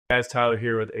Guys, Tyler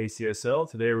here with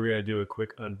ACSL. Today we're going to do a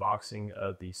quick unboxing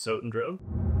of the Soten drone.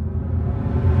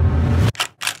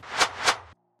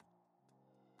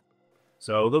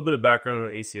 So a little bit of background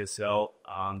on ACSL.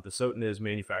 The Soten is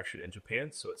manufactured in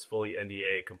Japan, so it's fully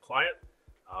NDAA compliant.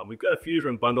 We've got a few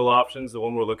different bundle options. The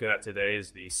one we're looking at today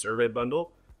is the survey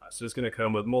bundle. So it's going to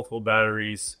come with multiple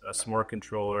batteries, a smart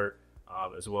controller,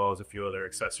 as well as a few other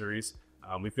accessories.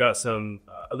 We've got some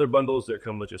other bundles that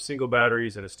come with just single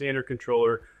batteries and a standard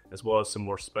controller, as well as some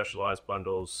more specialized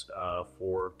bundles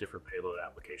for different payload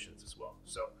applications as well.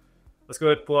 So let's go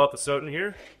ahead and pull out the Soten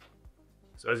here.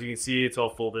 So as you can see, it's all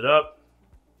folded up.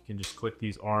 You can just click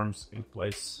these arms in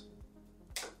place.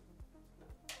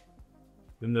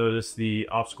 You'll notice the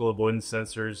obstacle avoidance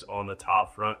sensors on the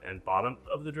top, front, and bottom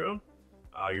of the drone.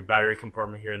 Your battery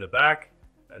compartment here in the back,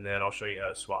 and then I'll show you how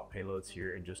to swap payloads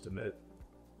here in just a minute.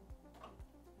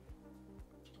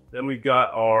 Then we've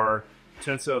got our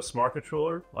Tenso smart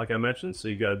controller, like I mentioned. So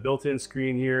you've got a built-in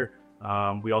screen here.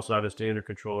 We also have a standard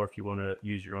controller if you want to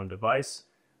use your own device.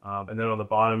 And then on the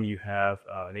bottom, you have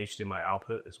an HDMI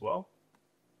output as well.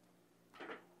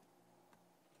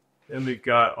 Then we've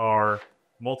got our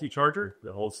multi-charger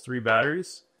that holds 3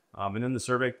 batteries. And then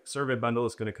the survey bundle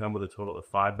is going to come with a total of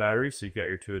 5 batteries. So you've got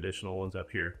your 2 additional ones up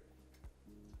here.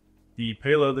 The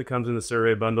payload that comes in the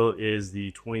survey bundle is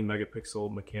the 20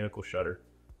 megapixel mechanical shutter.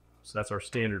 So that's our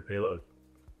standard payload.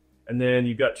 And then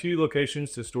you've got 2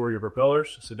 locations to store your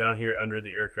propellers. So down here under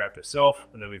the aircraft itself,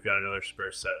 and then we've got another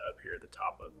spare set up here at the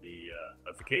top of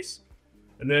the case.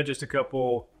 And then just a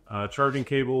couple charging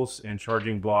cables and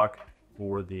charging block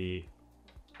for the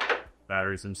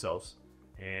batteries themselves.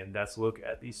 And that's a look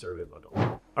at the survey bundle.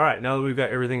 All right, now that we've got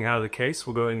everything out of the case,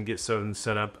 we'll go ahead and get Soten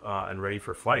set up and ready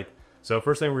for flight. So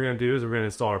first thing we're going to do is we're going to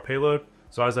install our payload.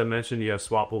 So as I mentioned, you have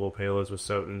swappable payloads with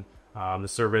Soten. The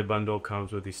survey bundle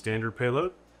comes with the standard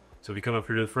payload. So if you come up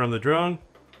here to the front of the drone,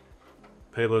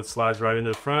 payload slides right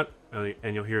into the front,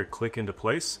 and you'll hear it click into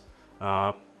place.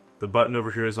 The button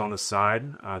over here is on the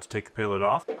side to take the payload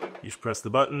off. You just press the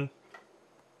button,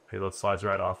 payload slides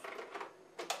right off.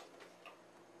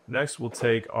 Next, we'll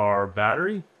take our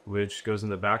battery, which goes in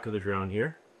the back of the drone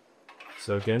here.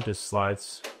 So again, just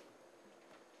slides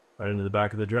right into the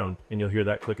back of the drone, and you'll hear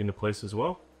that click into place as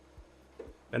well.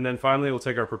 And then finally, we'll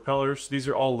take our propellers. These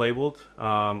are all labeled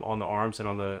on the arms and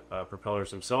on the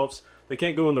propellers themselves. They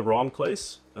can't go in the wrong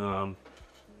place,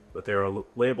 but they're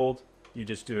labeled. You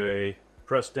just do a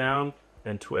press down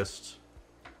and twist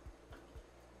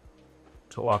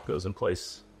to lock those in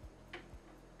place.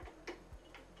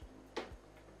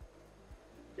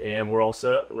 And we're all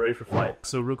set up and ready for flight.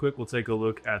 So real quick, we'll take a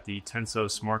look at the Tenso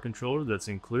smart controller that's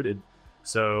included.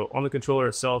 So on the controller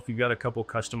itself, you've got a couple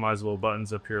customizable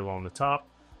buttons up here along the top.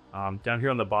 Down here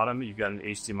on the bottom, you've got an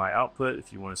HDMI output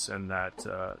if you want to send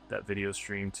that video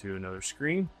stream to another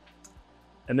screen.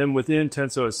 And then within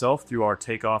Tenso itself, through our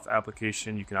takeoff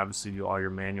application, you can obviously do all your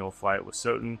manual flight with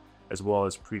Soten, as well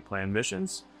as pre-planned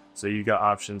missions. So you've got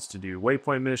options to do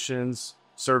waypoint missions,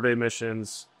 survey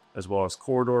missions, as well as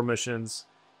corridor missions.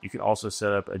 You can also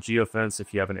set up a geofence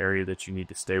if you have an area that you need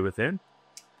to stay within.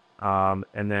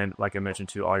 And then, like I mentioned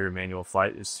too, all your manual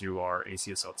flight is through our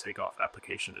ACSL takeoff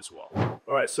application as well.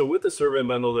 All right, so with the survey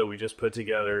bundle that we just put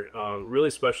together, really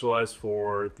specialized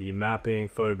for the mapping,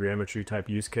 photogrammetry type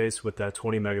use case with that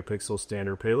 20 megapixel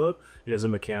standard payload. It has a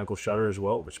mechanical shutter as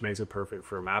well, which makes it perfect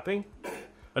for mapping.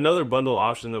 Another bundle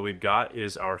option that we've got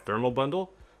is our thermal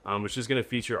bundle, which is going to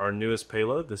feature our newest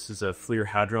payload. This is a FLIR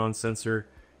hadron sensor.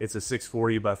 It's a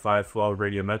 640 by 512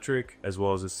 radiometric, as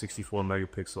well as a 64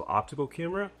 megapixel optical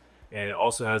camera. And it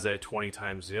also has a 20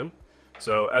 times zoom.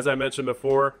 So as I mentioned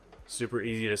before, super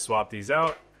easy to swap these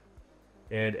out.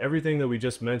 And everything that we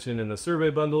just mentioned in the survey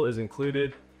bundle is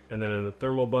included. And then in the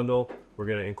thermal bundle, we're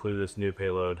going to include this new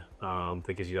payload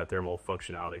that gives you that thermal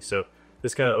functionality. So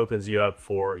this kind of opens you up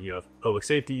for public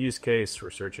safety use case,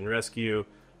 for search and rescue,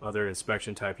 other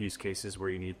inspection type use cases where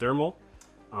you need thermal.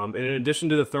 And in addition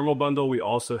to the thermal bundle, we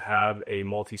also have a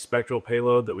multispectral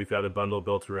payload that we've got a bundle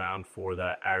built around for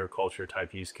that agriculture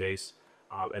type use case.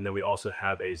 And then we also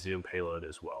have a zoom payload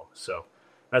as well. So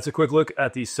that's a quick look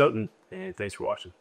at the Soten, and thanks for watching.